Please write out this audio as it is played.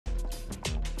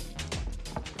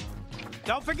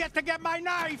Don't forget to get my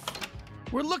knife!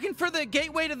 We're looking for the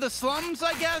gateway to the slums,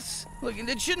 I guess? Look,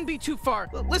 it shouldn't be too far.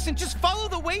 Listen, just follow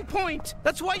the waypoint.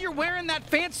 That's why you're wearing that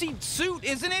fancy suit,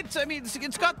 isn't it? I mean,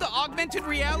 it's got the augmented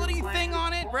reality thing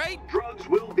on it, right? Drugs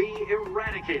will be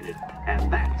eradicated.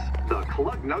 And that's the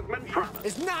Klugnugman promise.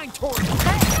 It's 9 towards.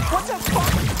 Hey, what the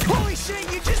fuck? Holy shit,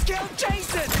 you just killed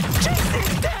Jason!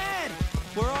 Jason's dead!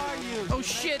 Where are you? Oh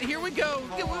shit, here we go.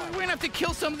 We're gonna have to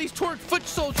kill some of these Torque foot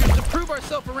soldiers to prove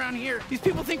ourselves around here. These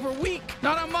people think we're weak.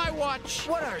 Not on my watch.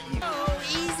 What are you? Oh,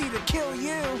 easy to kill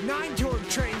you. 9 Torque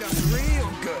trained us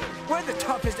real good. We're the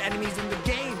toughest enemies in the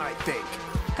game, I think.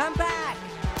 Come back!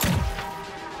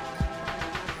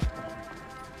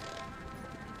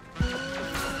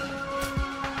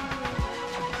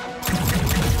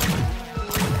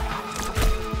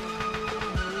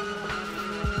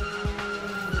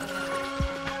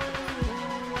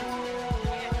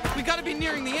 We gotta be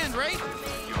nearing the end, right?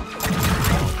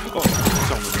 Oh,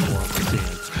 so many more of the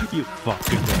dance. You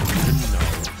fucking don't even know.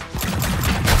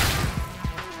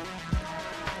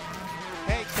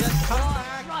 Hey, kids, come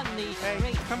back. Run these Hey,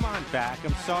 streets. come on back.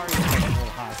 I'm sorry to get a little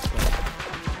hostile.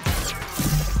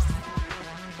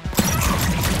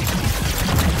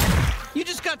 You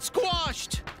just got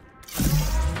squashed.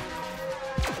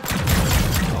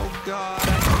 Oh, God.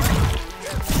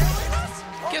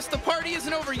 Guess the party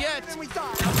isn't over yet. We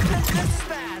thought. This is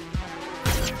bad.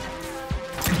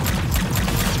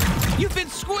 You've been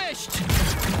squished.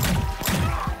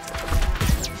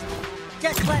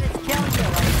 Just let us kill you,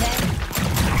 okay?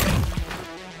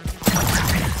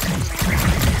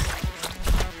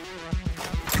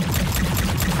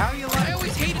 How you like? I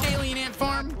always hated Alien Ant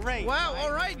Farm. Great, Wow, right?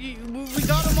 all right, we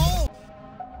got them all.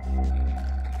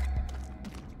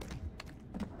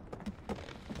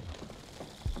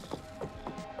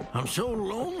 I'm so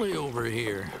lonely over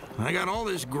here. I got all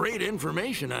this great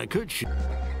information I could share.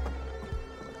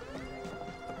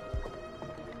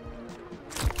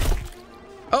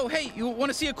 Oh, hey, you want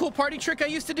to see a cool party trick I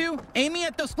used to do? Aim me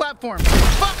at those platforms.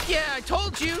 Fuck yeah, I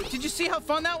told you. Did you see how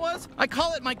fun that was? I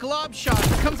call it my glob shot.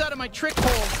 It comes out of my trick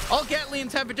hole. All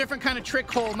Gatlians have a different kind of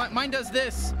trick hole. Mine does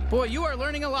this. Boy, you are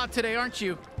learning a lot today, aren't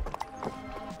you?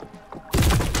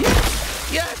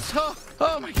 Yes! Yes!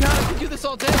 Oh my god, I could do this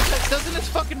all day. Doesn't this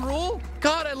fucking rule?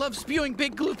 God, I love spewing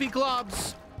big gloopy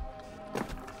globs.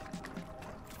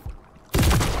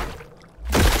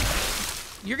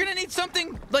 You're gonna need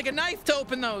something like a knife to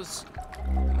open those.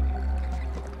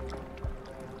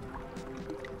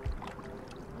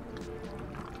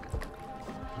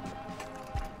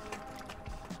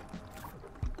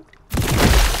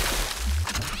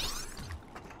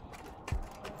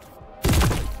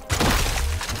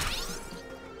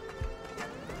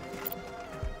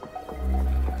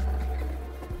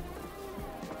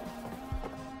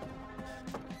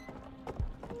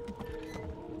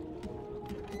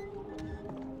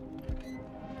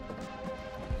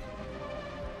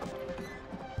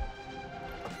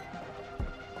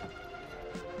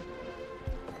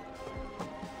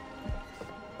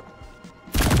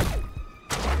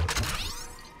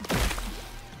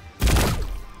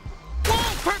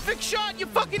 Perfect shot! You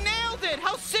fucking nailed it!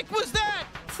 How sick was that?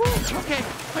 Whew, okay,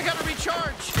 I gotta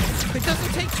recharge. It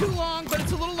doesn't take too long, but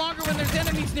it's a little longer when there's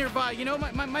enemies nearby, you know?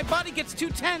 My body gets too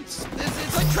tense.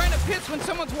 It's like trying to piss when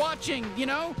someone's watching, you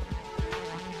know?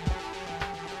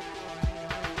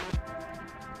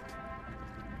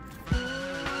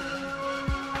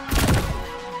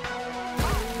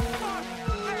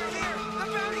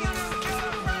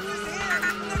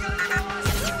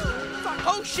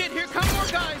 Oh shit, here come more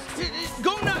guys!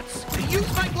 Go nuts!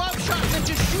 Use my glove shot and then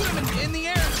just shoot them in the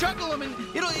air and juggle them and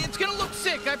it's gonna look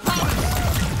sick, I promise!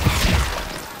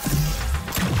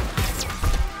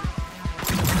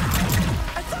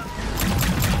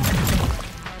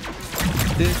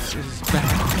 This is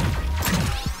bad.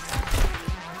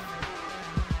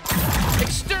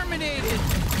 Exterminated!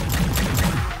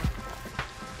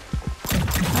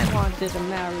 I wanted to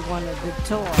marry one of the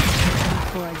toys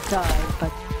before I died,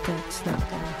 but that's not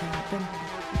gonna happen.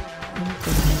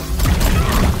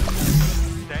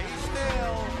 Stay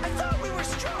still. I thought we were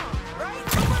strong, right?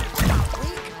 We're not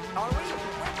weak, are we?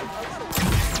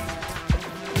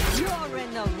 You're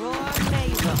in the wrong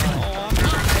neighborhood.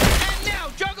 And now,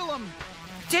 juggle them!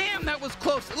 Damn, that was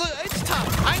close. Look, it's tough.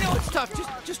 I know it's tough.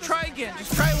 Just try again.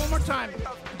 Just try it one more time.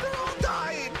 They're all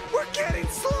dying. We're getting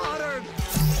slaughtered.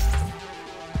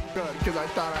 Good, because I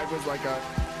thought I was like a...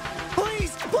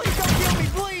 Please don't kill me,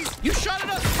 please! You shot at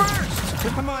us first!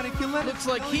 Well, come on, if you let Looks it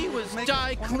like kill he you, was make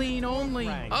die it one clean only.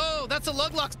 rank. Oh, that's a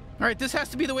lug lock. All right, this has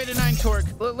to be the way to 9 Torque.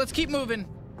 Let's keep moving.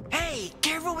 Hey, Hey,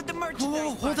 careful with the merchandise.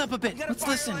 Whoa, hold up a bit. We got a Let's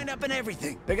fire listen. lined up and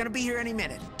everything. They're gonna be here any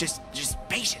minute. Just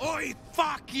patient. Oi,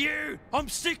 fuck you! I'm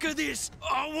sick of this!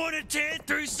 I want to tear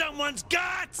through someone's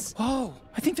guts! Oh,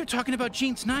 I think they're talking about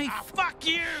Gene's knife. Ah, fuck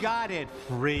you! Got it,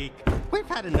 freak. We've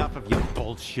had enough of your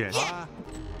bullshit.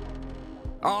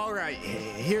 All right,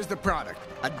 here's the product.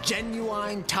 A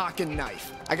genuine talking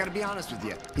knife. I gotta be honest with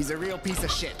you, he's a real piece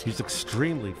of shit. He's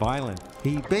extremely violent.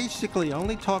 He basically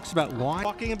only talks about wine.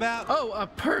 Talking about? Oh,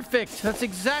 perfect. That's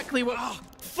exactly what... Oh,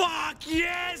 fuck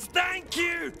yes! Thank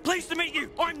you! Pleased to meet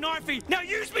you! I'm Knifey! Now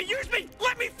use me! Use me!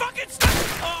 Let me fucking stop!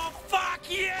 Oh, fuck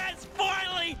yes!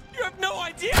 Finally! You have no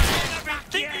idea how I've been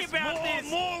thinking about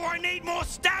this! More! I need more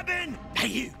stabbing! Hey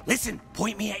you, listen!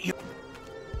 Point me at you.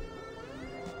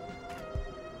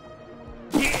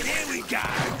 Yeah, there we go!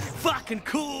 Fucking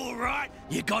cool, right?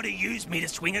 You gotta use me to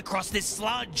swing across this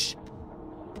sludge.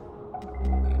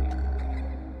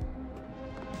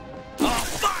 Oh,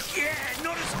 fuck yeah!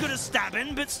 Not as good as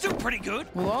stabbing, but still pretty good.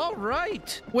 Well, all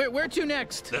right. Where to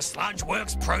next? The Sludge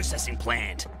Works processing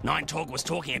plant. Nine Talk was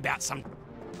talking about some...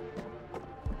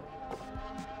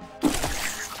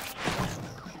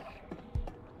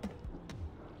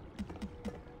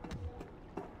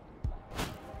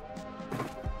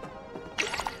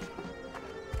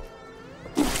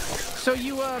 So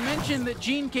you mentioned that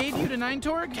Gene gave you to Nine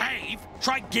Torg? Cave?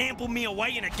 Try gamble me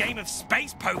away in a game of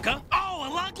space poker? Oh, a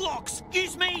lug locks!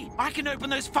 Use me! I can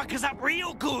open those fuckers up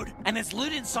real good. And there's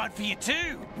loot inside for you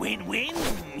too. Win-win?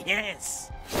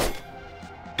 Yes.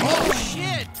 Oh,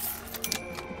 shit!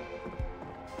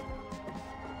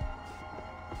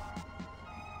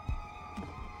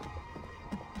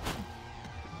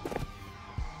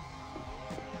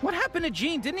 What happened to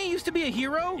Gene? Didn't he used to be a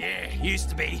hero? Yeah, used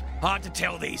to be. Hard to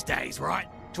tell these days, right?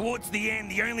 Towards the end,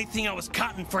 the only thing I was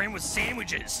cutting for him was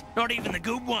sandwiches. Not even the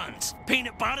good ones.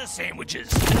 Peanut butter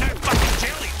sandwiches. And no fucking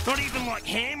jelly. Not even like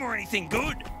ham or anything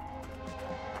good.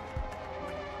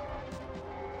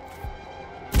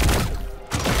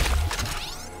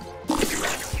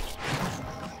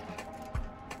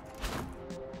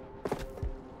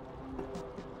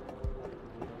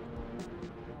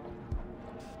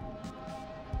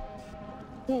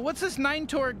 Well, what's this Nine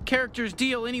Torg character's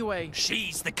deal anyway?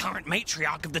 She's the current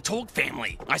matriarch of the Torg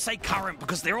family. I say current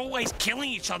because they're always killing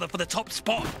each other for the top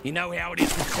spot. You know how it is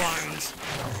with clones.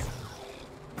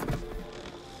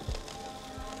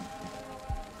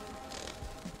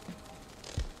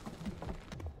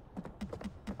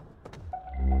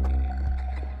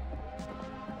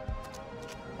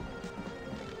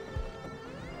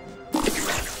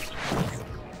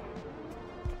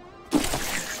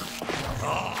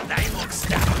 Oh, they look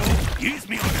stabbable. Use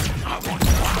me on them. I want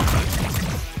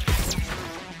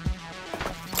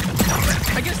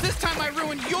I guess this time I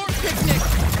ruined your picnic!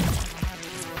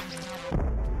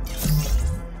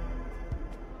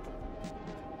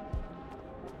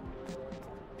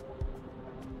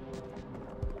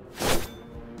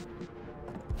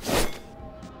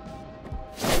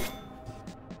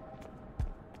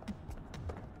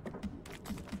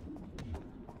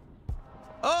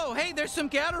 Oh, hey, there's some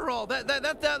Gatterall.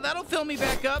 That'll fill me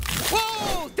back up.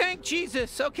 Whoa! Thank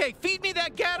Jesus. Okay, feed me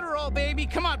that Gatterall, baby.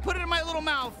 Come on, put it in my little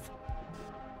mouth.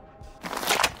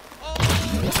 Oh,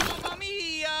 Mamma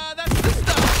Mia! That's the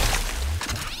stuff.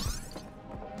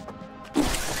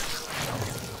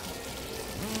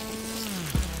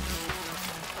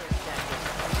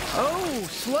 Oh,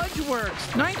 Sludge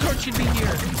Works. Nine Torg should be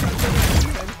here.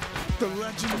 The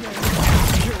legendary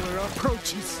killer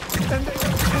approaches, and they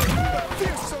obtain the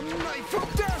fearsome knife of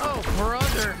death. Oh,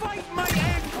 brother.